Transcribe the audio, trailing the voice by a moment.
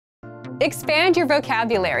Expand your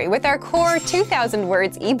vocabulary with our Core 2,000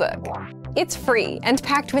 Words ebook. It's free and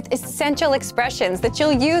packed with essential expressions that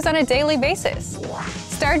you'll use on a daily basis.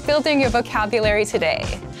 Start building your vocabulary today.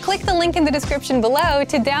 Click the link in the description below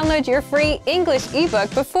to download your free English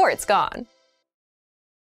ebook before it's gone.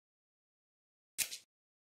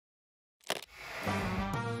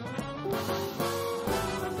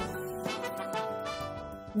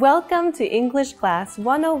 Welcome to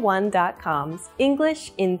EnglishClass101.com's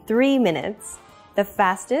English in 3 minutes, the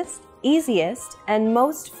fastest, easiest, and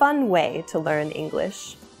most fun way to learn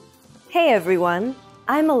English. Hey everyone,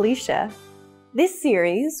 I'm Alicia. This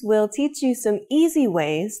series will teach you some easy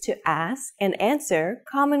ways to ask and answer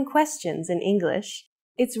common questions in English.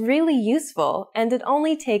 It's really useful and it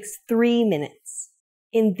only takes 3 minutes.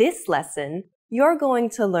 In this lesson, you're going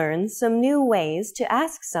to learn some new ways to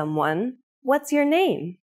ask someone, "What's your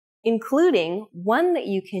name?" including one that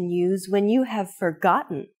you can use when you have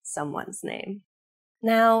forgotten someone's name.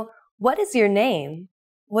 Now, "What is your name?"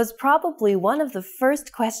 was probably one of the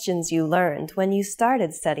first questions you learned when you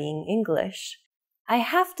started studying English. I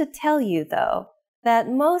have to tell you, though, that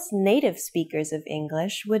most native speakers of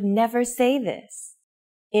English would never say this.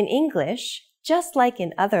 In English, just like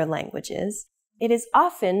in other languages, it is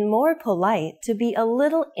often more polite to be a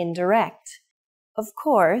little indirect. Of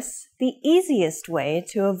course, the easiest way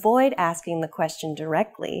to avoid asking the question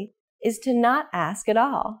directly is to not ask at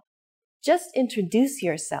all. Just introduce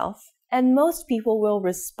yourself, and most people will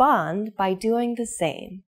respond by doing the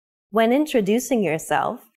same. When introducing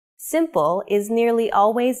yourself, simple is nearly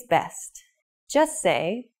always best. Just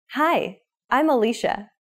say, "Hi, I'm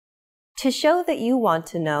Alicia." To show that you want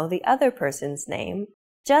to know the other person's name,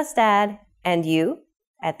 just add "and you"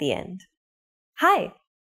 at the end. "Hi,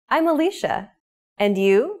 I'm Alicia. And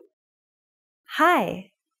you?"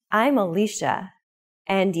 "Hi, I'm Alicia.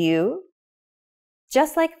 And you?"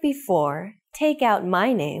 Just like before, take out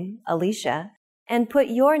my name, Alicia, and put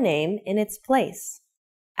your name in its place.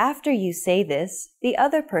 After you say this, the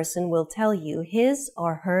other person will tell you his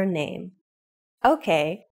or her name.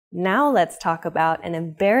 Okay, now let's talk about an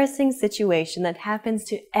embarrassing situation that happens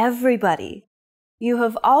to everybody. You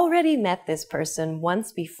have already met this person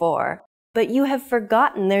once before, but you have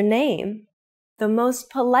forgotten their name. The most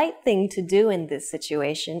polite thing to do in this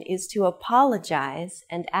situation is to apologize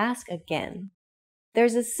and ask again.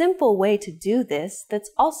 There's a simple way to do this that's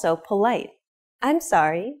also polite. "I'm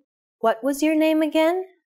sorry, what was your name again?"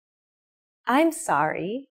 "I'm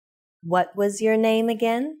sorry, what was your name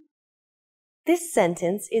again?" This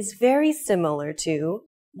sentence is very similar to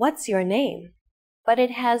 "What's your name?" but it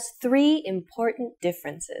has 3 important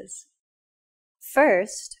differences.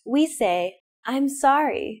 First, we say, "I'm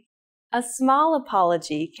sorry." A small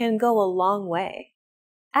apology can go a long way.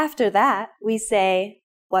 After that, we say,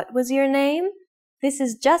 "What was your name?" This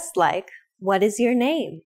is just like, "What is your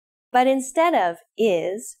name?" But instead of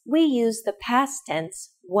is, we use the past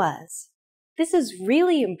tense was. This is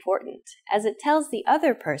really important as it tells the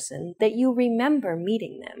other person that you remember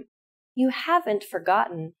meeting them. You haven't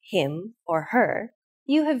forgotten him or her.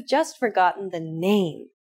 You have just forgotten the name.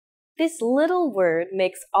 This little word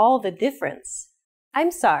makes all the difference.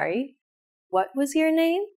 "I'm sorry. What was your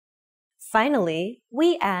name?" Finally,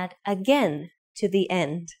 we add again to the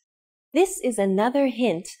end. This is another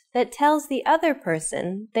hint that tells the other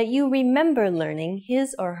person that you remember learning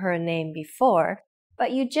his or her name before,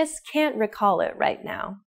 but you just can't recall it right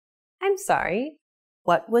now. "I'm sorry,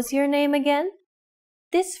 what was your name again?"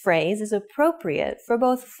 This phrase is appropriate for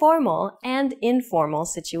both formal and informal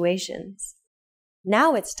situations.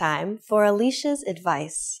 Now it's time for Alicia's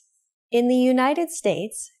advice. In the United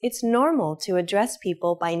States, it's normal to address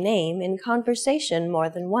people by name in conversation more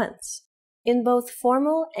than once. In both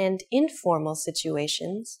formal and informal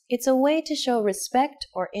situations, it's a way to show respect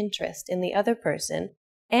or interest in the other person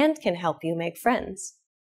and can help you make friends.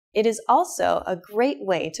 It is also a great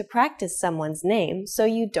way to practice someone's name so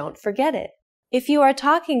you don't forget it. If you are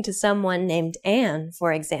talking to someone named Anne,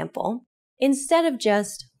 for example, instead of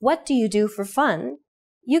just, "What do you do for fun?"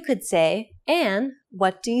 you could say, "Anne,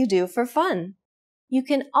 what do you do for fun?" You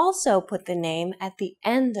can also put the name at the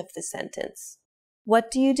end of the sentence.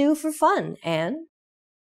 "What do you do for fun, Anne?"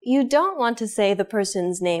 You don't want to say the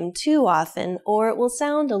person's name too often or it will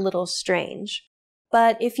sound a little strange.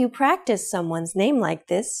 But if you practice someone's name like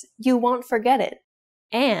this, you won't forget it.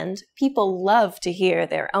 And people love to hear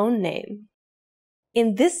their own name.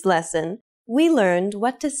 In this lesson, we learned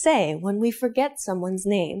what to say when we forget someone's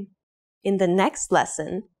name. In the next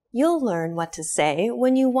lesson, you'll learn what to say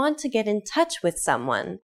when you want to get in touch with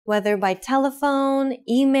someone, whether by telephone,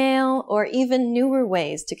 email, or even newer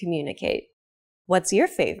ways to communicate. What's your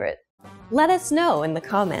favorite? Let us know in the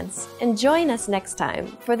comments and join us next time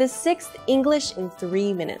for the 6th English in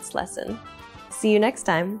 3 minutes lesson. See you next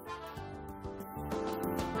time.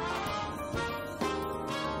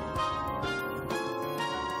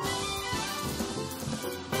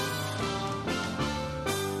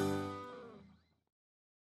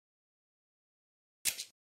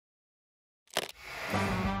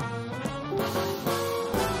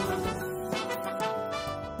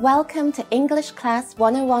 Welcome to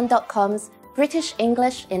EnglishClass101.com's British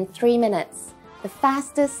English in 3 minutes, the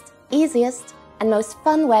fastest, easiest, and most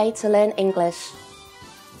fun way to learn English.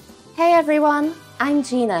 Hey everyone, I'm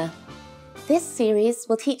Gina. This series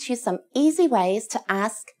will teach you some easy ways to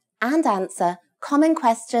ask and answer common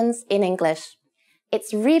questions in English.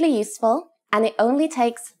 It's really useful and it only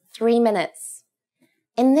takes 3 minutes.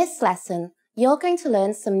 In this lesson, you're going to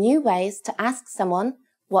learn some new ways to ask someone,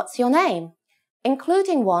 "What's your name?"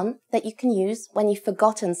 including one that you can use when you've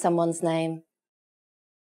forgotten someone's name.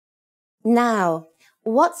 Now,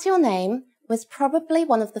 what's your name was probably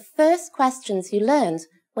one of the first questions you learned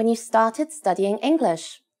when you started studying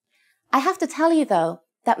English. I have to tell you though,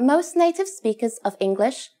 that most native speakers of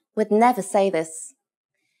English would never say this.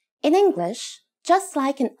 In English, just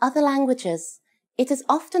like in other languages, it is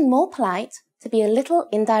often more polite to be a little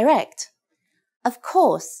indirect. Of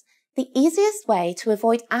course, the easiest way to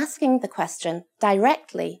avoid asking the question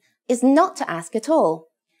directly is not to ask at all.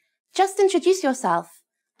 Just introduce yourself,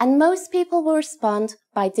 and most people will respond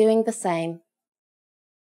by doing the same.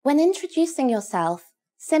 When introducing yourself,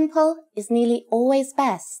 simple is nearly always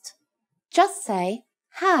best. Just say,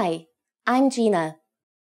 "Hi, I'm Gina."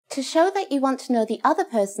 To show that you want to know the other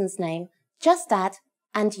person's name, just add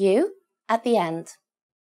 "and you" at the end.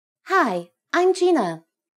 "Hi, I'm Gina.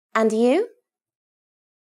 And you?"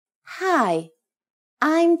 "Hi,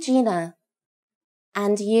 I'm Gina.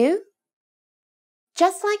 And you?"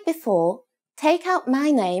 Just like before, take out my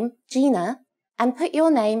name, Gina, and put your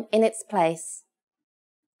name in its place.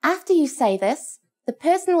 After you say this, the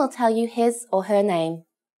person will tell you his or her name.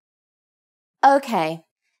 Okay,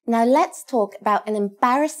 now let's talk about an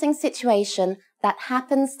embarrassing situation that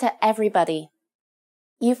happens to everybody.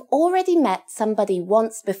 You've already met somebody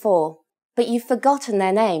once before, but you've forgotten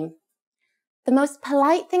their name. The most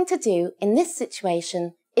polite thing to do in this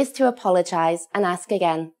situation is to apologize and ask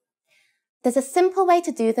again. There's a simple way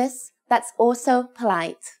to do this that's also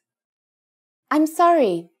polite. "I'm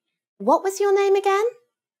sorry. What was your name again?"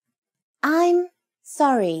 "I'm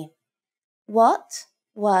sorry. What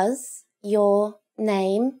was your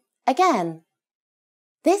name again?"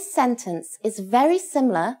 This sentence is very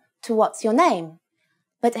similar to "What's your name?"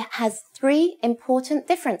 but it has 3 important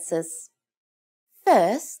differences.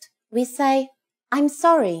 First, we say, "I'm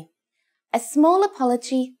sorry." A small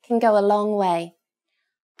apology can go a long way.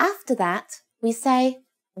 After that, we say,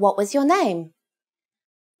 "What was your name?"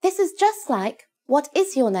 This is just like, "What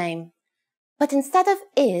is your name?" But instead of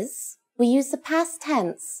is, we use the past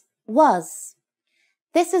tense, was.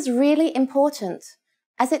 This is really important,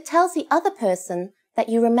 as it tells the other person that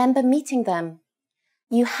you remember meeting them.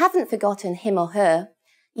 You haven't forgotten him or her,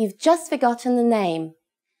 you've just forgotten the name.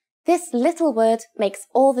 This little word makes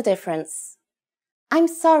all the difference. "I'm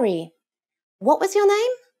sorry. What was your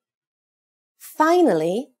name?"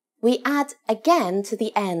 Finally, we add again to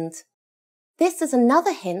the end. This is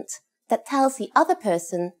another hint that tells the other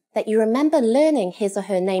person that you remember learning his or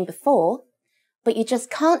her name before, but you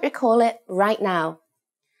just can't recall it right now.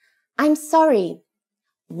 "I'm sorry.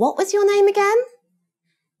 What was your name again?"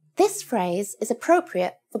 This phrase is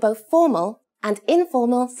appropriate for both formal and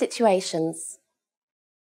informal situations.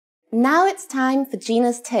 Now it's time for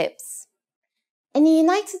Gina's tips. In the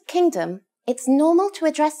United Kingdom, it's normal to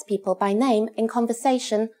address people by name in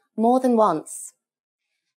conversation more than once.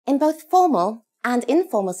 In both formal and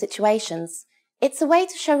informal situations, it's a way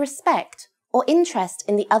to show respect or interest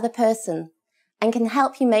in the other person and can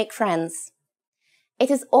help you make friends. It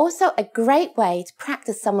is also a great way to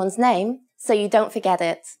practice someone's name so you don't forget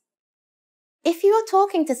it. If you are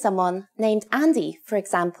talking to someone named Andy, for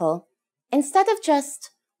example, instead of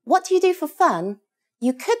just, "What do you do for fun?"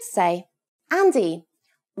 you could say, "Andy,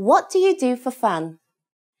 what do you do for fun?"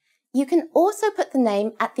 You can also put the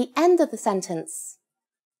name at the end of the sentence.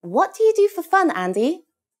 "What do you do for fun, Andy?"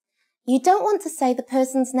 You don't want to say the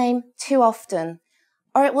person's name too often,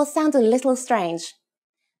 or it will sound a little strange.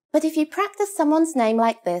 But if you practice someone's name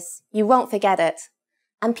like this, you won't forget it,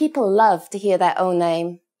 and people love to hear their own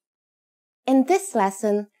name. In this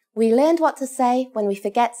lesson, we learned what to say when we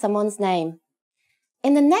forget someone's name.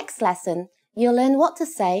 In the next lesson, you'll learn what to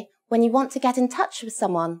say when you want to get in touch with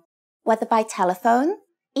someone, whether by telephone,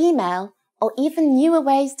 email, or even newer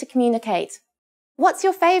ways to communicate. What's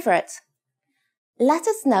your favourite? Let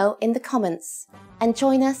us know in the comments and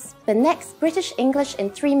join us for the next British English in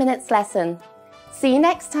 3 minutes lesson. See you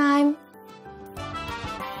next time!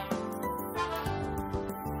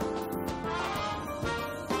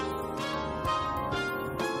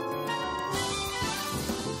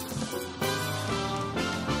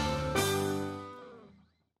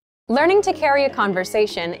 Learning to carry a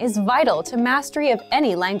conversation is vital to mastery of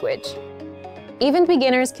any language. Even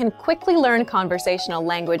beginners can quickly learn conversational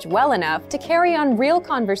language well enough to carry on real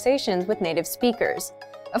conversations with native speakers.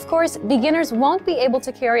 Of course, beginners won't be able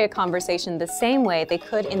to carry a conversation the same way they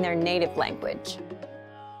could in their native language.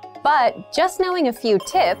 But just knowing a few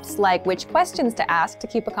tips, like which questions to ask to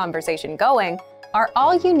keep a conversation going, are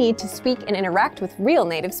all you need to speak and interact with real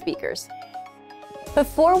native speakers.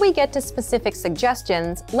 Before we get to specific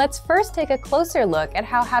suggestions, let's first take a closer look at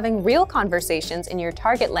how having real conversations in your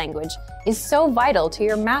target language is so vital to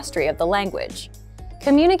your mastery of the language.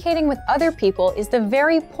 Communicating with other people is the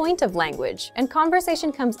very point of language, and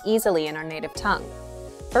conversation comes easily in our native tongue.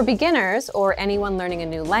 For beginners, or anyone learning a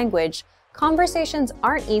new language, conversations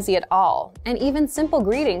aren't easy at all, and even simple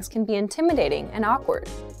greetings can be intimidating and awkward.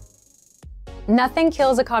 Nothing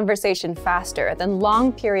kills a conversation faster than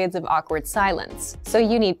long periods of awkward silence, so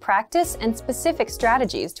you need practice and specific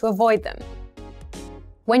strategies to avoid them.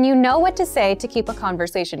 When you know what to say to keep a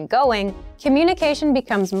conversation going, communication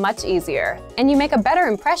becomes much easier, and you make a better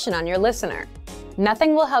impression on your listener.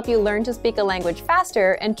 Nothing will help you learn to speak a language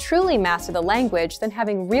faster and truly master the language than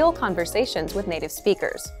having real conversations with native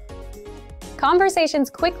speakers.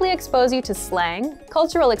 Conversations quickly expose you to slang,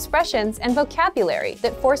 cultural expressions, and vocabulary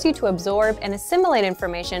that force you to absorb and assimilate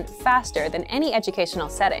information faster than any educational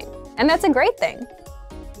setting. And that's a great thing.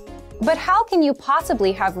 But how can you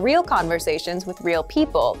possibly have real conversations with real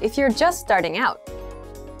people if you're just starting out?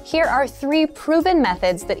 Here are 3 proven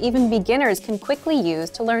methods that even beginners can quickly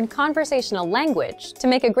use to learn conversational language to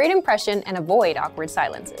make a great impression and avoid awkward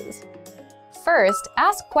silences. First,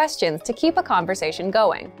 ask questions to keep a conversation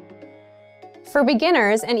going. For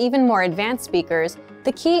beginners and even more advanced speakers,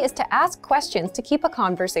 the key is to ask questions to keep a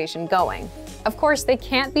conversation going. Of course, they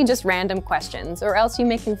can't be just random questions, or else you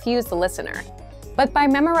may confuse the listener. But by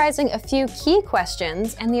memorizing a few key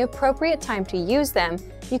questions and the appropriate time to use them,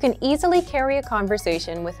 you can easily carry a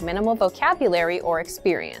conversation with minimal vocabulary or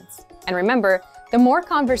experience. And remember, the more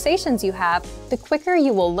conversations you have, the quicker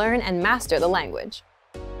you will learn and master the language.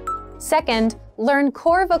 Second, learn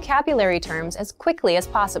core vocabulary terms as quickly as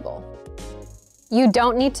possible. You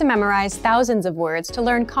don't need to memorize thousands of words to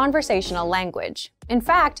learn conversational language. In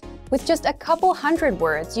fact, with just a couple hundred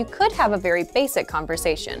words, you could have a very basic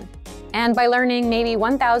conversation. And by learning maybe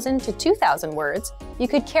 1,000 to 2,000 words, you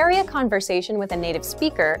could carry a conversation with a native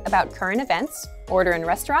speaker about current events, order in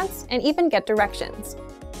restaurants, and even get directions.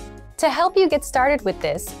 To help you get started with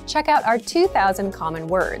this, check out our 2,000 common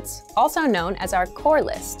words, also known as our core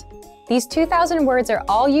list. These 2,000 words are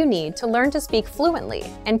all you need to learn to speak fluently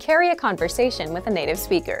and carry a conversation with a native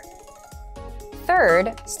speaker.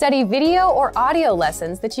 Third, study video or audio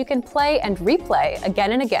lessons that you can play and replay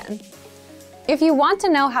again and again. If you want to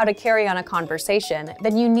know how to carry on a conversation,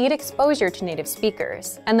 then you need exposure to native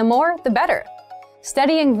speakers, and the more, the better.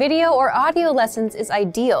 Studying video or audio lessons is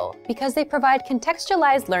ideal because they provide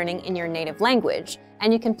contextualized learning in your native language,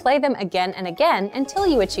 and you can play them again and again until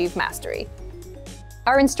you achieve mastery.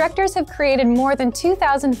 Our instructors have created more than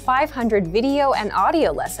 2,500 video and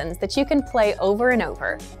audio lessons that you can play over and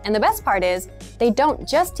over. And the best part is, they don't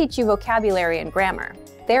just teach you vocabulary and grammar.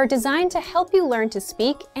 They are designed to help you learn to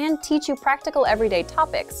speak and teach you practical everyday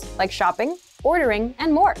topics like shopping, ordering,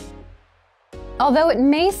 and more. Although it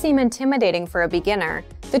may seem intimidating for a beginner,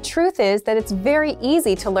 the truth is that it's very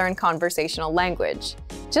easy to learn conversational language.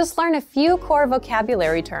 Just learn a few core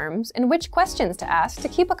vocabulary terms and which questions to ask to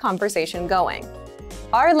keep a conversation going.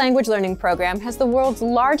 Our language learning program has the world's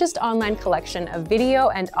largest online collection of video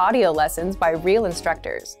and audio lessons by real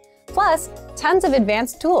instructors, plus tons of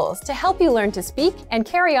advanced tools to help you learn to speak and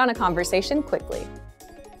carry on a conversation quickly.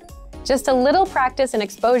 Just a little practice and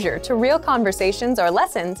exposure to real conversations or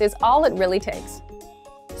lessons is all it really takes.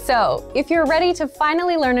 So, if you're ready to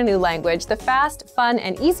finally learn a new language the fast, fun,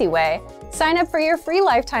 and easy way, sign up for your free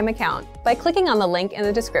lifetime account by clicking on the link in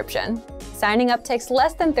the description. Signing up takes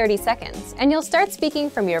less than 30 seconds, and you'll start speaking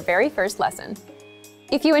from your very first lesson.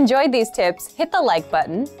 If you enjoyed these tips, hit the like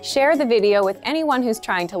button, share the video with anyone who's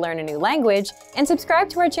trying to learn a new language, and subscribe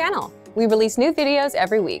to our channel. We release new videos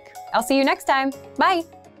every week. I'll see you next time. Bye!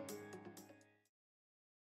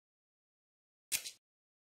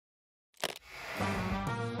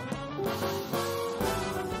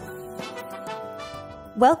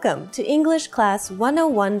 Welcome to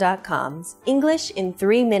EnglishClass101.com's English in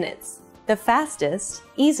 3 minutes, the fastest,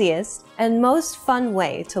 easiest, and most fun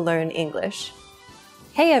way to learn English.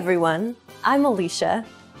 Hey everyone, I'm Alicia.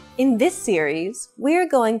 In this series, we're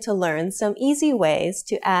going to learn some easy ways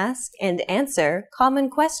to ask and answer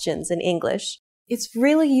common questions in English. It's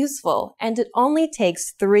really useful and it only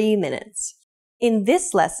takes 3 minutes. In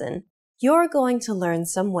this lesson, you're going to learn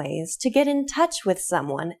some ways to get in touch with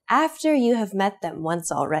someone after you have met them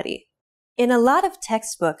once already. In a lot of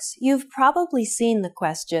textbooks, you've probably seen the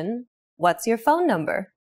question, "What's your phone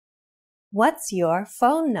number?" What's your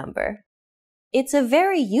phone number? It's a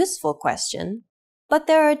very useful question, but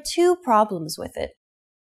there are 2 problems with it.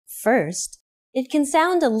 First, it can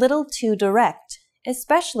sound a little too direct,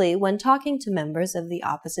 especially when talking to members of the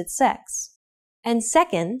opposite sex. And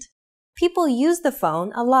second, people use the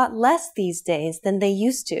phone a lot less these days than they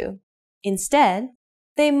used to. Instead,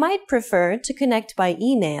 they might prefer to connect by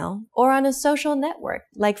email or on a social network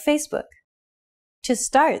like Facebook. To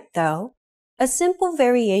start, though, a simple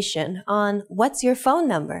variation on "What's your phone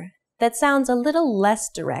number?" that sounds a little less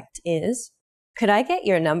direct is, "Could I get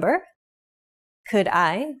your number?" Could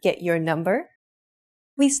I get your number?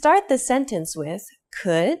 We start the sentence with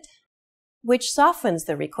could, which softens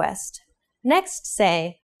the request. Next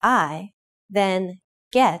say I, then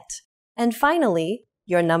get, and finally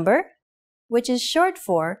your number, which is short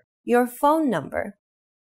for your phone number.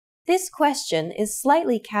 This question is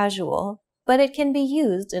slightly casual, but it can be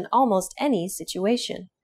used in almost any situation.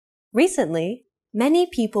 Recently, many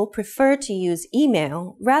people prefer to use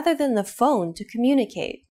email rather than the phone to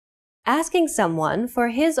communicate. Asking someone for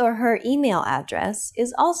his or her email address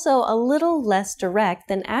is also a little less direct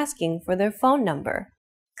than asking for their phone number.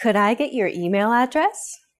 Could I get your email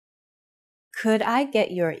address? Could I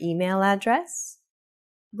get your email address?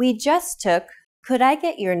 We just took "Could I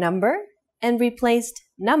get your number?" and replaced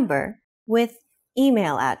number with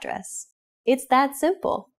email address. It's that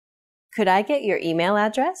simple. Could I get your email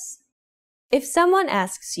address? If someone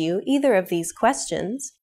asks you either of these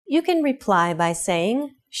questions, you can reply by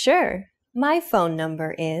saying, "Sure, my phone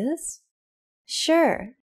number is,"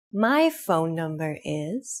 "Sure, my phone number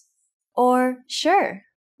is," or "Sure,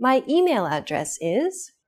 my email address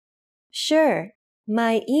is," "Sure,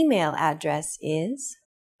 my email address is,"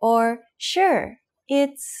 or "Sure,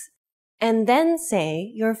 it's," and then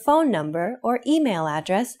say your phone number or email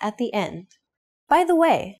address at the end. By the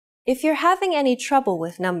way, if you're having any trouble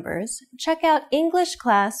with numbers, check out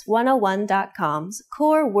EnglishClass101.com's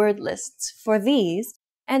core word lists for these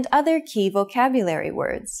and other key vocabulary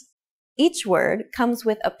words. Each word comes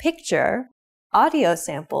with a picture, audio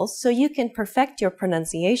samples so you can perfect your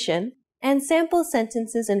pronunciation, and sample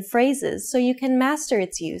sentences and phrases so you can master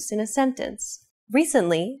its use in a sentence.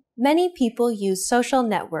 Recently, many people use social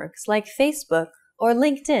networks like Facebook or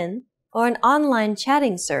LinkedIn or an online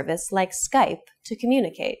chatting service like Skype to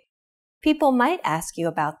communicate. People might ask you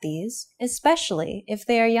about these, especially if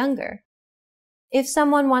they are younger. If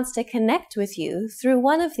someone wants to connect with you through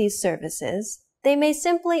one of these services, they may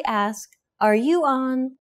simply ask, "Are you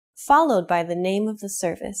on?" followed by the name of the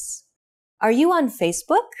service. Are you on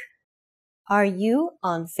Facebook? Are you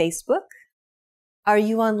on Facebook? Are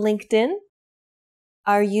you on LinkedIn?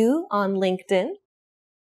 Are you on LinkedIn?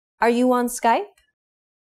 Are you on Skype?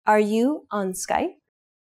 Are you on Skype?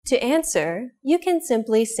 To answer, you can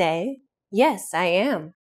simply say, "Yes, I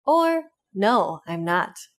am," or "No, I'm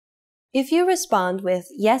not." If you respond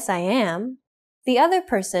with "Yes, I am," the other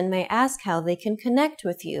person may ask how they can connect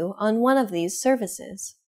with you on one of these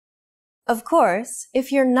services. Of course,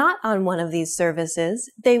 if you're not on one of these services,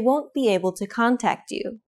 they won't be able to contact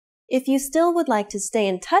you. If you still would like to stay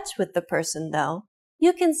in touch with the person, though,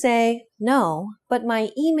 you can say, "No, but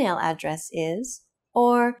my email address is,"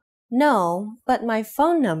 or "No, but my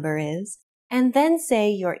phone number is," and then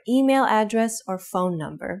say your email address or phone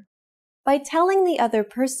number. By telling the other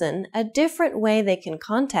person a different way they can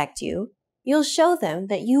contact you, you'll show them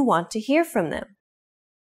that you want to hear from them.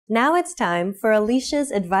 Now it's time for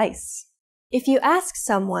Alicia's advice. If you ask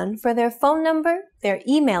someone for their phone number, their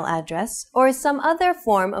email address, or some other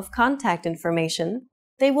form of contact information,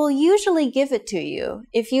 they will usually give it to you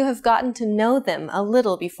if you have gotten to know them a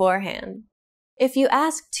little beforehand. If you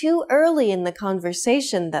ask too early in the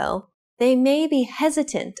conversation, though, they may be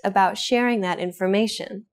hesitant about sharing that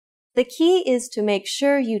information. The key is to make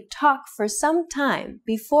sure you talk for some time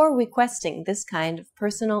before requesting this kind of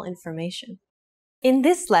personal information. In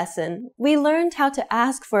this lesson, we learned how to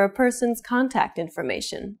ask for a person's contact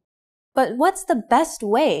information. But what's the best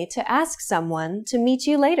way to ask someone to meet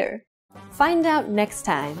you later? Find out next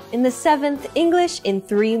time in the 7th English in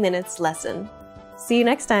 3 Minutes lesson. See you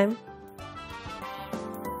next time!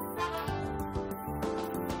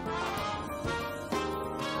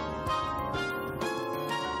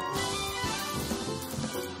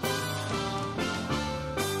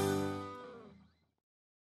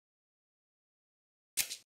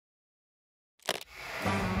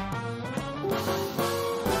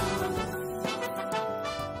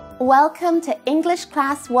 Welcome to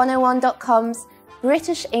EnglishClass101.com's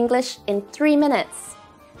British English in 3 minutes,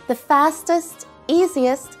 the fastest,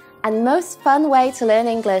 easiest, and most fun way to learn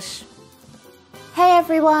English. Hey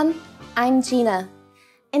everyone, I'm Gina.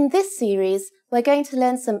 In this series, we're going to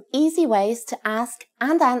learn some easy ways to ask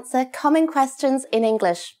and answer common questions in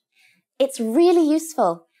English. It's really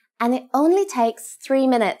useful, and it only takes 3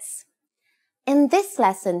 minutes. In this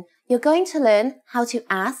lesson, you're going to learn how to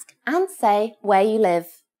ask and say where you live.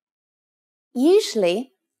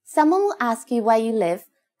 Usually, someone will ask you where you live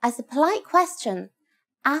as a polite question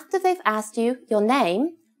after they've asked you your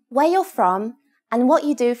name, where you're from, and what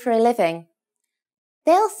you do for a living.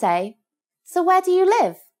 They'll say, "So where do you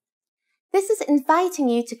live?" This is inviting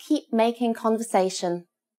you to keep making conversation.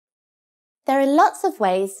 There are lots of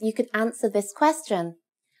ways you could answer this question,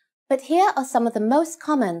 but here are some of the most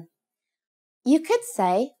common. You could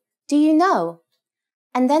say, "Do you know?"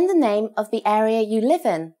 and then the name of the area you live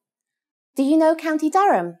in. Do you know County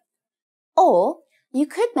Durham? Or you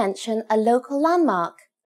could mention a local landmark,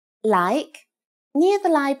 like near the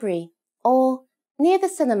library or near the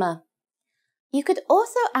cinema. You could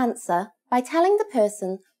also answer by telling the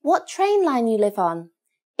person what train line you live on,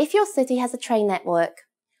 if your city has a train network,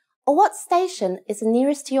 or what station is the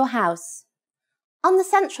nearest to your house, on the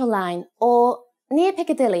Central Line or near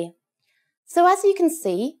Piccadilly. So as you can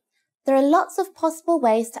see, there are lots of possible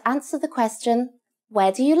ways to answer the question,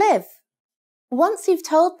 where do you live? Once you've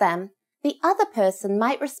told them, the other person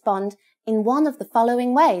might respond in one of the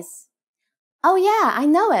following ways. "Oh yeah, I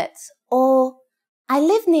know it," or "I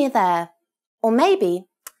live near there," or maybe,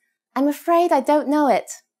 "I'm afraid I don't know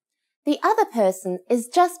it." The other person is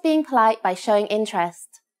just being polite by showing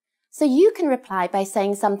interest. So you can reply by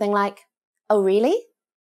saying something like, "Oh really?"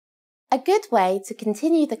 A good way to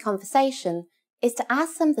continue the conversation is to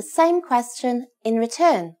ask them the same question in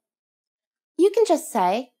return. You can just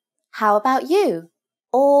say, "How about you?"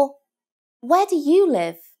 or "Where do you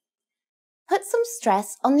live?" Put some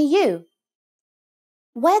stress on the you.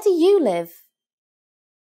 Where do you live?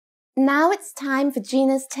 Now it's time for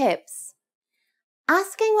Gina's tips.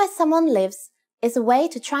 Asking where someone lives is a way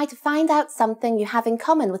to try to find out something you have in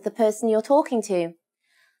common with the person you're talking to.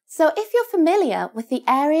 So if you're familiar with the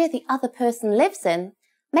area the other person lives in,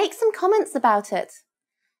 make some comments about it.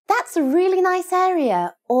 "That's a really nice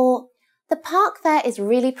area," or "The park there is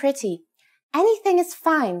really pretty." Anything is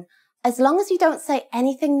fine, as long as you don't say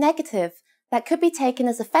anything negative that could be taken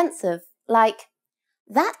as offensive, like,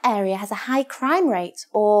 "That area has a high crime rate,"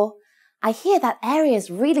 or "I hear that area is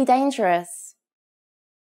really dangerous."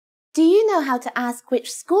 Do you know how to ask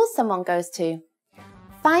which school someone goes to?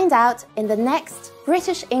 Find out in the next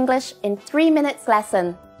British English in 3 minutes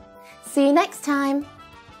lesson. See you next time!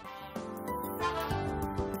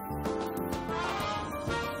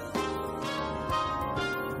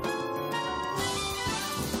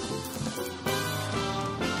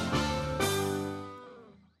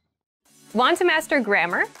 Want to master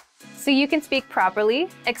grammar so you can speak properly,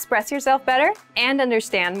 express yourself better, and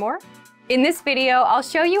understand more? In this video, I'll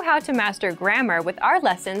show you how to master grammar with our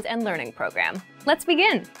lessons and learning program. Let's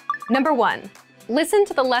begin. Number 1, listen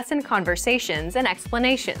to the lesson conversations and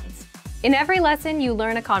explanations. In every lesson, you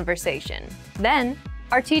learn a conversation. Then,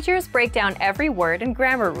 our teachers break down every word and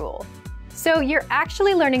grammar rule. So you're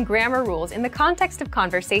actually learning grammar rules in the context of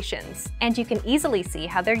conversations, and you can easily see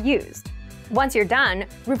how they're used. Once you're done,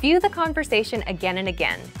 review the conversation again and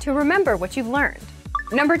again to remember what you've learned.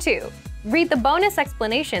 Number 2, read the bonus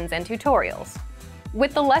explanations and tutorials.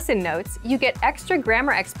 With the lesson notes, you get extra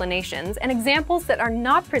grammar explanations and examples that are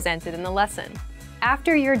not presented in the lesson.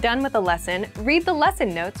 After you're done with the lesson, read the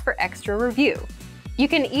lesson notes for extra review. You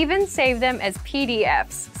can even save them as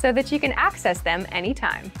PDFs so that you can access them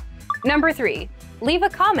anytime. Number 3, leave a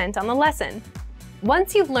comment on the lesson.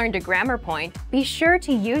 Once you've learned a grammar point, be sure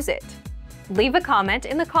to use it. Leave a comment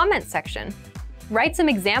in the comments section. Write some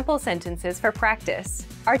example sentences for practice.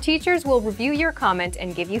 Our teachers will review your comment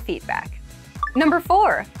and give you feedback. Number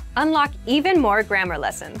 4, unlock even more grammar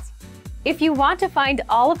lessons. If you want to find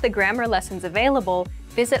all of the grammar lessons available,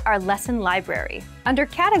 visit our lesson library. Under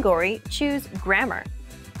Category, choose Grammar.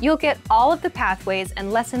 You'll get all of the pathways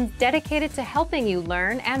and lessons dedicated to helping you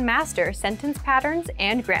learn and master sentence patterns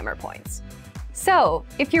and grammar points. So,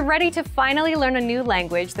 if you're ready to finally learn a new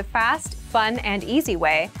language the fast, fun, and easy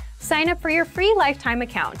way, sign up for your free lifetime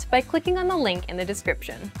account by clicking on the link in the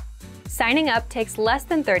description. Signing up takes less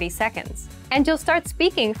than 30 seconds, and you'll start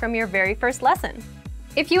speaking from your very first lesson.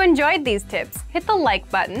 If you enjoyed these tips, hit the like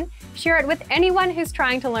button, share it with anyone who's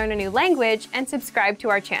trying to learn a new language, and subscribe to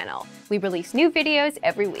our channel. We release new videos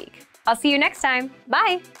every week. I'll see you next time.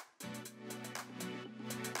 Bye!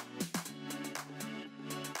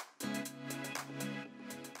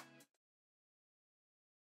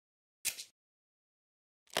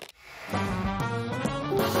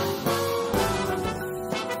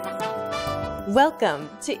 Welcome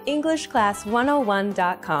to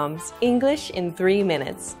EnglishClass101.com's English in 3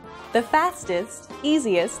 minutes, the fastest,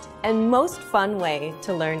 easiest, and most fun way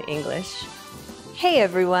to learn English. Hey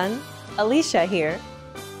everyone, Alicia here.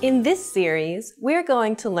 In this series, we're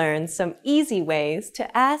going to learn some easy ways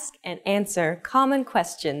to ask and answer common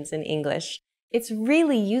questions in English. It's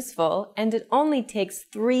really useful and it only takes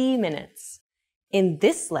 3 minutes. In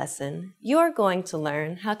this lesson, you're going to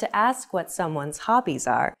learn how to ask what someone's hobbies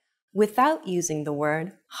are without using the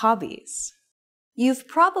word hobbies. You've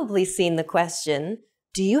probably seen the question,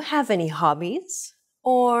 do you have any hobbies?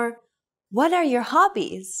 Or, what are your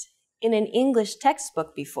hobbies? In an English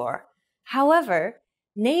textbook before. However,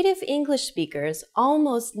 native English speakers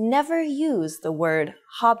almost never use the word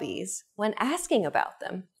hobbies when asking about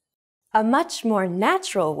them. A much more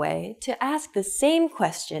natural way to ask the same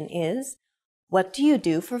question is, what do you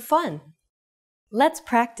do for fun? Let's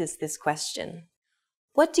practice this question.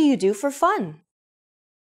 What do you do for fun?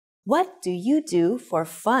 What do you do for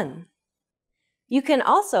fun? You can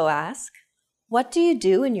also ask, what do you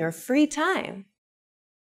do in your free time?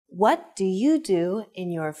 What do you do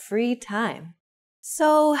in your free time?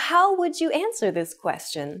 So how would you answer this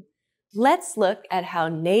question? Let's look at how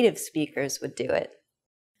native speakers would do it.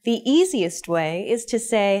 The easiest way is to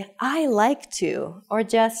say, I like to, or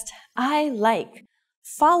just, I like,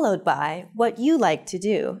 followed by what you like to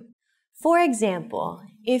do. For example,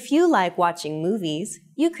 if you like watching movies,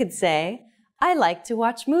 you could say, I like to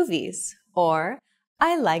watch movies, or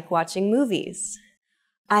I like watching movies.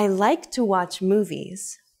 I like to watch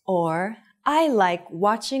movies, or I like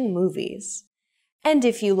watching movies. And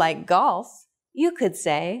if you like golf, you could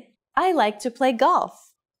say, I like to play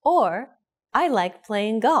golf, or I like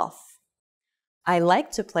playing golf. I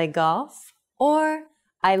like to play golf, or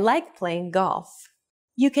I like playing golf.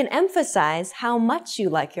 You can emphasize how much you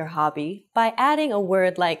like your hobby by adding a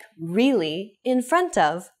word like really in front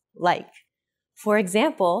of like. For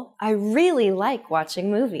example, I really like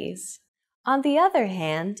watching movies. On the other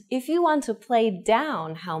hand, if you want to play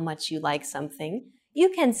down how much you like something, you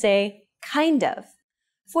can say kind of.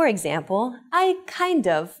 For example, I kind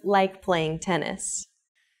of like playing tennis.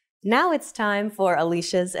 Now it's time for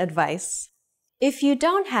Alicia's advice. If you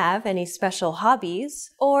don't have any special hobbies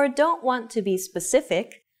or don't want to be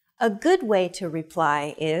specific, a good way to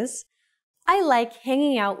reply is, I like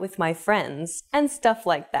hanging out with my friends and stuff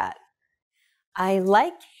like that. I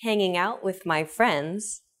like hanging out with my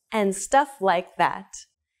friends and stuff like that.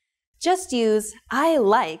 Just use I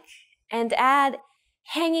like and add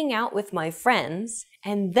hanging out with my friends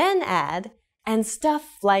and then add and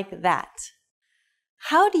stuff like that.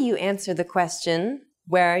 How do you answer the question,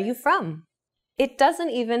 where are you from? It doesn't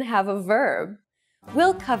even have a verb.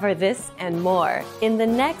 We'll cover this and more in the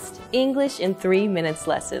next English in 3 minutes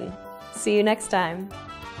lesson. See you next time.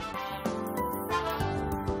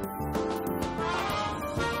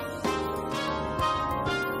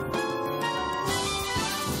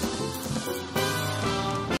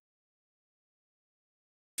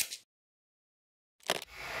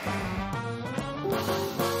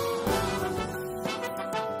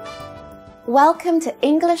 Welcome to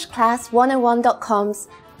EnglishClass101.com's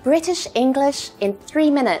British English in 3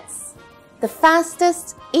 minutes, the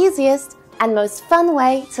fastest, easiest, and most fun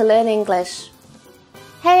way to learn English.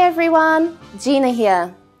 Hey everyone, Gina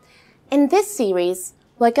here. In this series,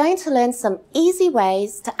 we're going to learn some easy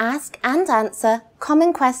ways to ask and answer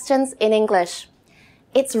common questions in English.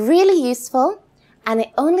 It's really useful and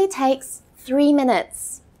it only takes 3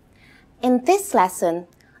 minutes. In this lesson,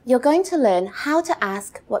 you're going to learn how to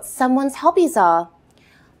ask what someone's hobbies are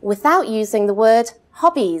without using the word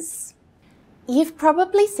hobbies. You've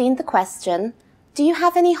probably seen the question, do you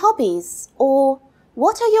have any hobbies? Or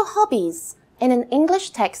what are your hobbies in an English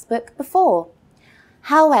textbook before.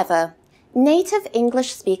 However, native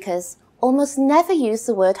English speakers almost never use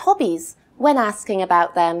the word hobbies when asking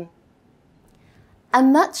about them. A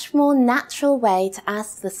much more natural way to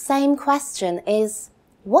ask the same question is,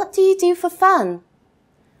 what do you do for fun?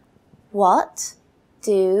 What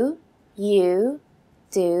do you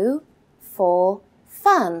do for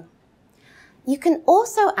fun? You can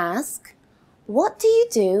also ask, what do you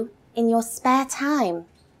do in your spare time?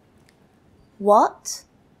 What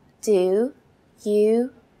do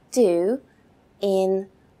you do in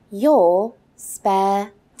your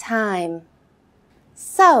spare time?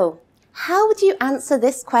 So, how would you answer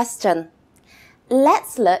this question?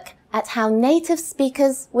 Let's look at how native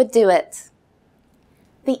speakers would do it.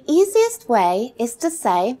 The easiest way is to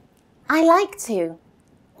say, I like to,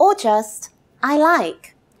 or just, I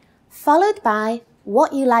like, followed by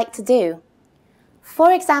what you like to do.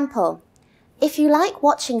 For example, if you like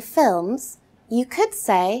watching films, you could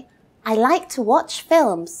say, I like to watch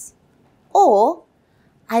films. Or,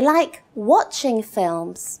 I like watching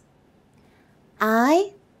films.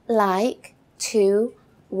 I like to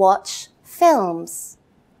watch films.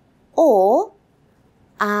 Or,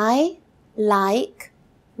 I like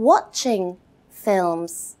watching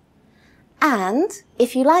films. And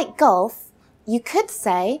if you like golf, you could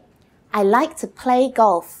say, I like to play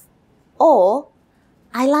golf. Or,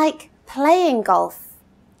 I like playing golf.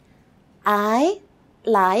 I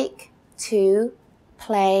like to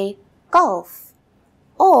play golf.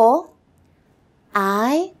 Or,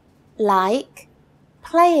 I like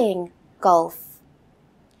playing golf.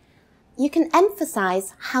 You can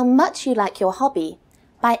emphasize how much you like your hobby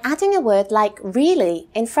by adding a word like really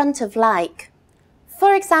in front of like.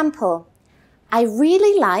 For example, I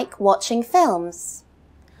really like watching films.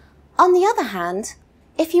 On the other hand,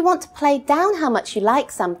 if you want to play down how much you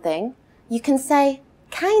like something, you can say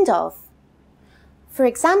kind of. For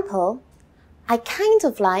example, I kind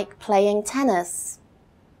of like playing tennis.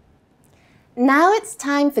 Now it's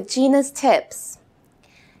time for Gina's tips.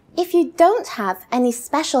 If you don't have any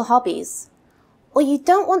special hobbies, or you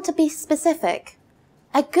don't want to be specific,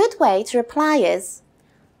 a good way to reply is,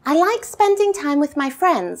 I like spending time with my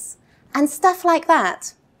friends, and stuff like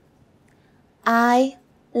that. I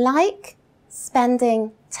like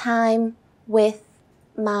spending time with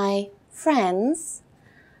my friends,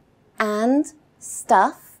 and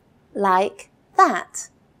stuff like that.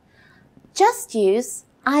 Just use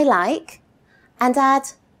I like and add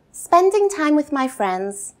spending time with my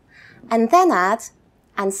friends, and then add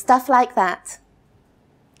and stuff like that.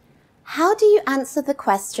 How do you answer the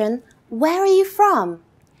question, where are you from?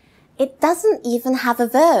 It doesn't even have a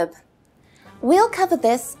verb. We'll cover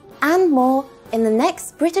this and more in the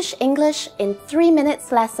next British English in 3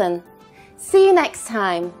 minutes lesson. See you next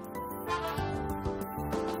time.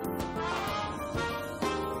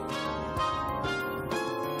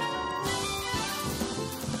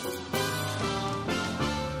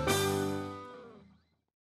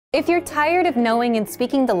 If you're tired of knowing and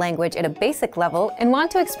speaking the language at a basic level and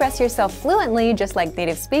want to express yourself fluently just like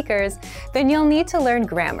native speakers, then you'll need to learn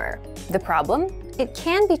grammar. The problem? It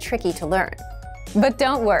can be tricky to learn. But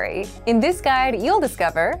don't worry, in this guide you'll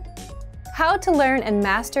discover how to learn and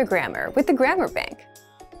master grammar with the Grammar Bank.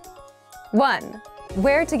 1.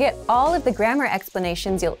 Where to get all of the grammar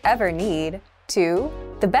explanations you'll ever need. 2.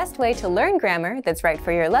 The best way to learn grammar that's right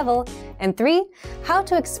for your level. And 3. How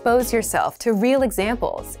to expose yourself to real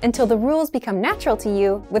examples until the rules become natural to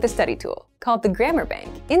you with a study tool called the Grammar Bank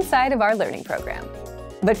inside of our learning program.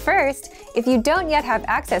 But first, if you don't yet have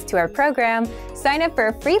access to our program, sign up for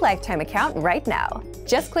a free lifetime account right now.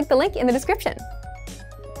 Just click the link in the description.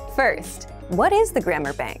 First, what is the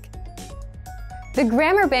Grammar Bank? The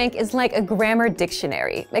Grammar Bank is like a grammar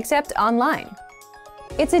dictionary, except online.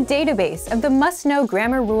 It's a database of the must-know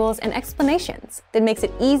grammar rules and explanations that makes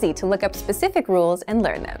it easy to look up specific rules and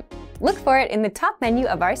learn them. Look for it in the top menu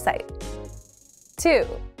of our site. 2.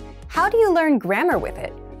 How do you learn grammar with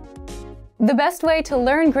it? The best way to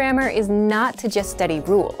learn grammar is not to just study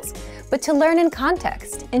rules, but to learn in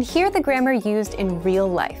context and hear the grammar used in real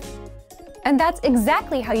life. And that's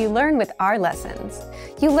exactly how you learn with our lessons.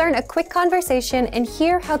 You learn a quick conversation and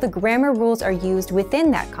hear how the grammar rules are used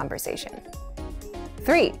within that conversation.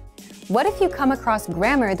 3. What if you come across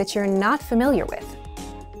grammar that you're not familiar with?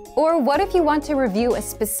 Or what if you want to review a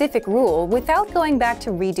specific rule without going back to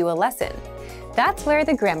redo a lesson? That's where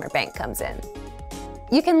the Grammar Bank comes in.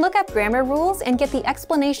 You can look up grammar rules and get the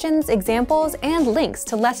explanations, examples, and links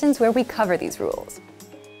to lessons where we cover these rules.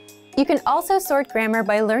 You can also sort grammar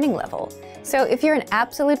by learning level. So if you're an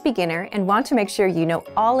absolute beginner and want to make sure you know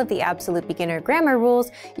all of the absolute beginner grammar rules,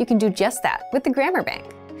 you can do just that with the Grammar Bank.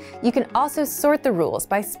 You can also sort the rules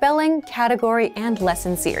by spelling, category, and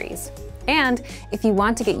lesson series. And if you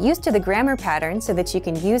want to get used to the grammar patterns so that you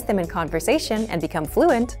can use them in conversation and become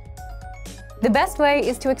fluent, the best way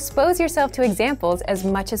is to expose yourself to examples as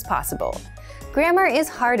much as possible. Grammar is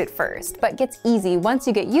hard at first, but gets easy once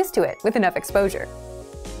you get used to it with enough exposure.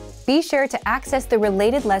 Be sure to access the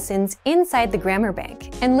related lessons inside the Grammar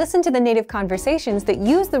Bank and listen to the native conversations that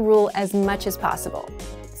use the rule as much as possible.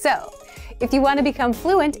 So, if you want to become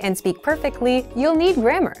fluent and speak perfectly, you'll need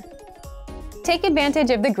grammar. Take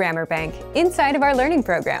advantage of the Grammar Bank inside of our learning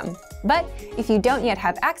program. But if you don't yet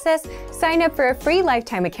have access, sign up for a free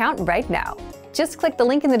lifetime account right now. Just click the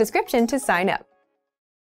link in the description to sign up.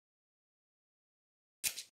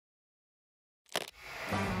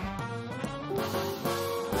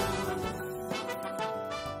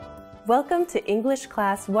 Welcome to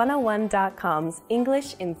EnglishClass101.com's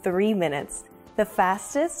English in 3 minutes, the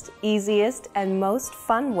fastest, easiest, and most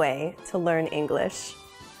fun way to learn English.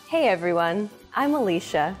 Hey everyone, I'm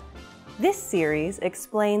Alicia. This series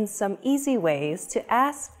explains some easy ways to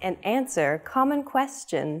ask and answer common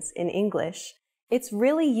questions in English. It's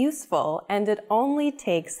really useful and it only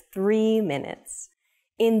takes 3 minutes.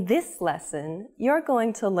 In this lesson, you're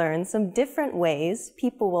going to learn some different ways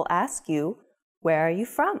people will ask you, "Where are you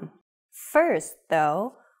from?" First,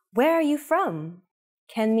 though, "Where are you from?"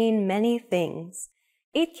 can mean many things.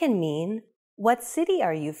 It can mean, "What city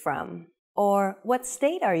are you from?" or "What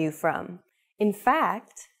state are you from?" In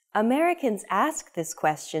fact, Americans ask this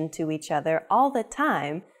question to each other all the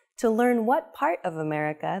time to learn what part of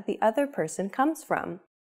America the other person comes from.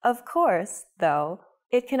 Of course, though,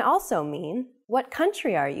 it can also mean, "What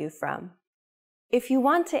country are you from?" If you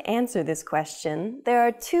want to answer this question, there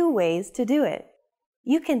are 2 ways to do it.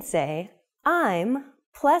 You can say, "I'm"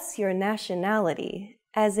 plus your nationality,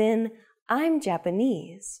 as in, "I'm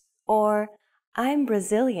Japanese," or "I'm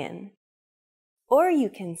Brazilian." Or you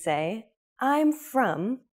can say, "I'm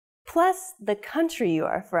from" plus the country you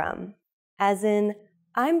are from, as in,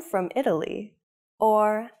 "I'm from Italy,"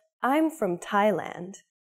 or "I'm from Thailand."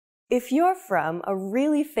 If you're from a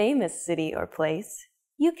really famous city or place,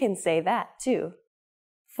 you can say that too.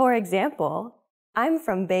 For example, "I'm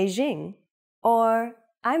from Beijing," or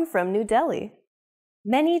 "I'm from New Delhi."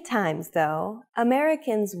 Many times, though,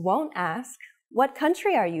 Americans won't ask, "What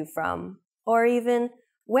country are you from?" or even,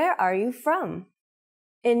 "Where are you from?"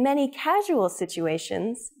 In many casual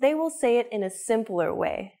situations, they will say it in a simpler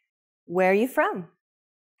way. "Where are you from?"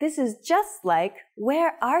 This is just like,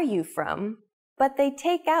 "Where are you from?" but they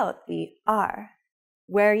take out the "are."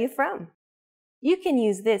 Where are you from? You can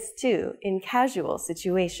use this too in casual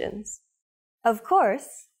situations. Of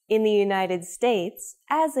course, in the United States,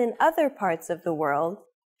 as in other parts of the world,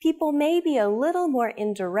 people may be a little more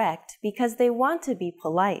indirect because they want to be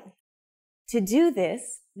polite. To do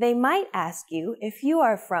this, they might ask you if you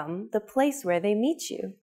are from the place where they meet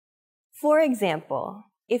you. For example,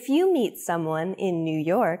 if you meet someone in New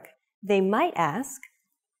York, they might ask,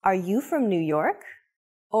 "Are you from New York?"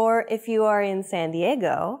 Or if you are in San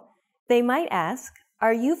Diego, they might ask,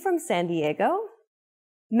 "Are you from San Diego?"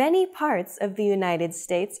 Many parts of the United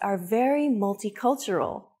States are very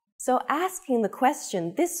multicultural, so asking the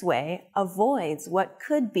question this way avoids what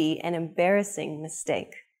could be an embarrassing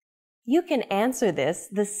mistake. You can answer this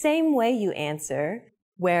the same way you answer,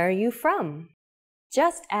 "Where are you from?"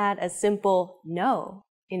 Just add a simple "no"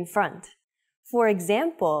 in front. For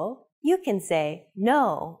example, you can say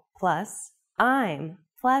 "No" plus "I'm"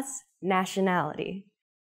 plus nationality.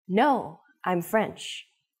 "No, I'm French."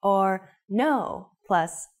 Or "No"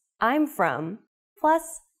 plus "I'm from"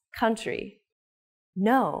 plus country.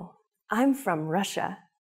 "No, I'm from Russia."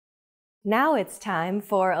 Now it's time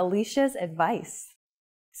for Alicia's advice.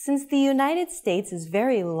 Since the United States is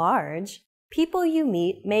very large, people you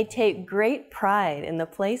meet may take great pride in the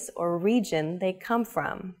place or region they come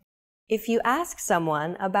from. If you ask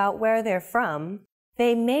someone about where they're from,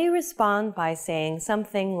 they may respond by saying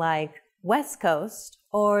something like West Coast,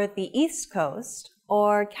 or the East Coast,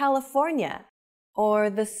 or California, or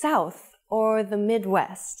the South, or the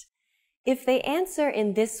Midwest. If they answer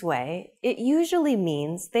in this way, it usually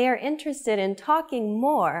means they are interested in talking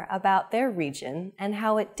more about their region and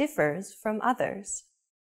how it differs from others.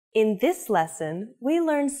 In this lesson, we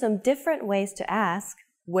learned some different ways to ask,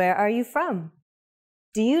 "Where are you from?"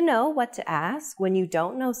 Do you know what to ask when you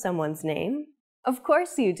don't know someone's name? Of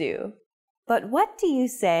course you do. But what do you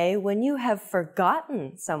say when you have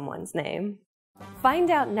forgotten someone's name?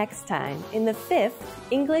 Find out next time in the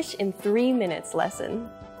 5th English in 3 Minutes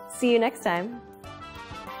lesson. See you next time.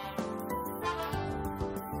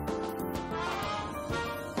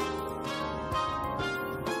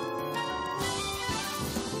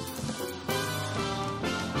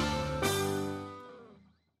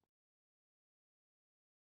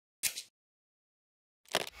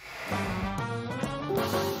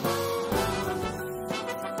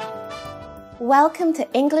 Welcome to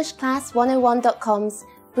EnglishClass101.com's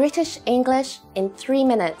British English in 3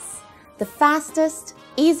 minutes, the fastest,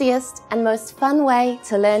 easiest and most fun way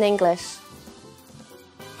to learn English.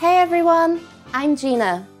 Hey everyone, I'm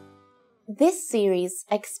Gina. This series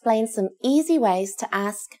explains some easy ways to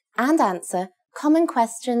ask and answer common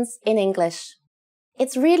questions in English.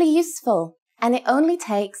 It's really useful and it only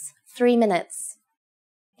takes 3 minutes.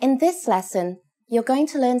 In this lesson, you're going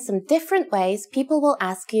to learn some different ways people will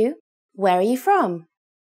ask you, "Where are you from?"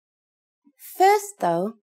 First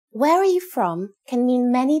though, "Where are you from?" can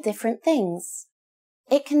mean many different things.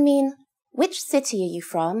 It can mean, which city are you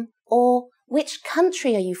from? Or which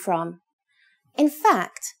country are you from? In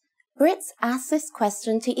fact, Brits ask this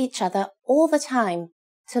question to each other all the time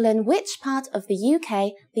to learn which part of the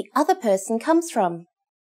UK the other person comes from.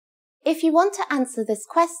 If you want to answer this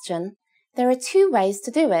question, there are two ways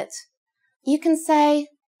to do it. You can say,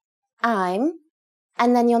 I'm,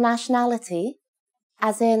 and then your nationality,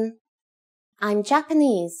 as in, I'm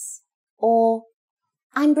Japanese, or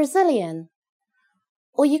I'm Brazilian.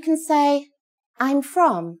 Or you can say, I'm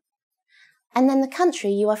from, and then the country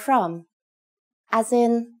you are from, as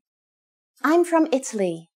in, I'm from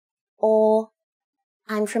Italy, or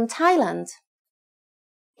I'm from Thailand.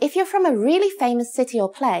 If you're from a really famous city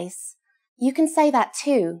or place, you can say that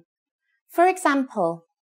too. For example,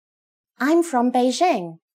 I'm from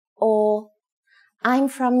Beijing, or I'm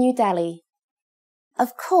from New Delhi.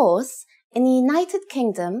 Of course, in the United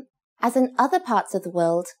Kingdom, as in other parts of the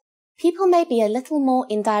world, people may be a little more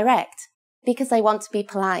indirect because they want to be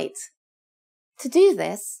polite. To do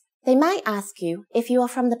this, they might ask you if you are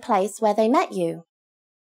from the place where they met you.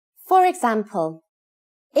 For example,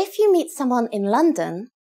 if you meet someone in London,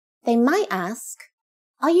 they might ask,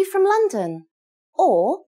 are you from London?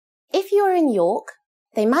 Or, if you are in York,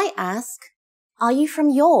 they might ask, are you from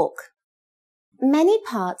York? Many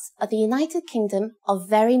parts of the United Kingdom are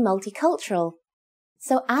very multicultural,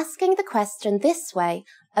 so asking the question this way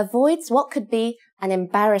avoids what could be an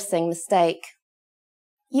embarrassing mistake.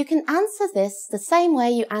 You can answer this the same way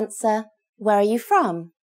you answer, where are you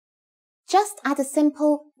from? Just add a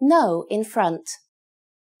simple no in front.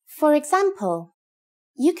 For example,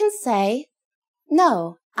 you can say,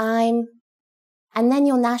 no, I'm, and then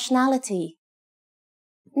your nationality.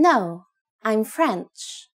 No, I'm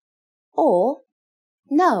French. Or,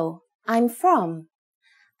 no, I'm from,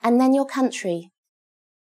 and then your country.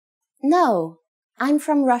 No, I'm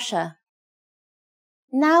from Russia.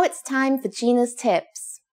 Now it's time for Gina's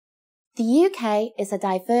tips. The UK is a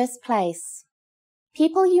diverse place.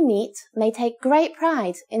 People you meet may take great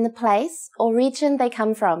pride in the place or region they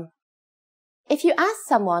come from. If you ask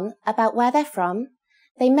someone about where they're from,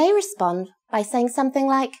 they may respond by saying something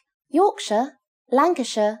like Yorkshire,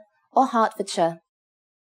 Lancashire, or Hertfordshire.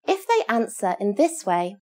 If they answer in this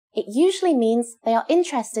way, it usually means they are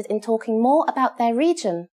interested in talking more about their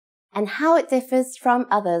region and how it differs from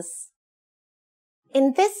others.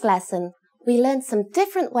 In this lesson, we learned some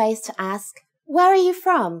different ways to ask, where are you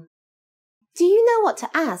from? Do you know what to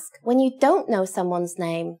ask when you don't know someone's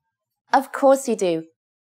name? Of course you do.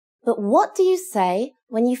 But what do you say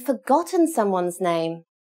when you've forgotten someone's name?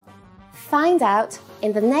 Find out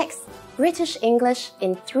in the next British English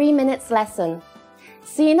in 3 minutes lesson.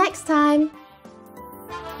 See you next time!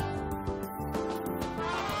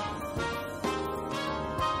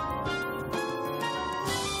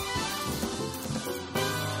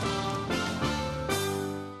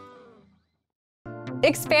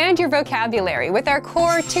 Expand your vocabulary with our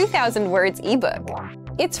core 2,000 words ebook.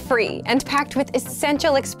 It's free and packed with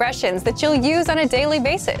essential expressions that you'll use on a daily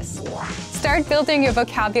basis. Start building your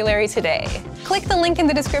vocabulary today. Click the link in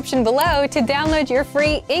the description below to download your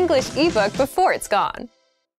free English ebook before it's gone.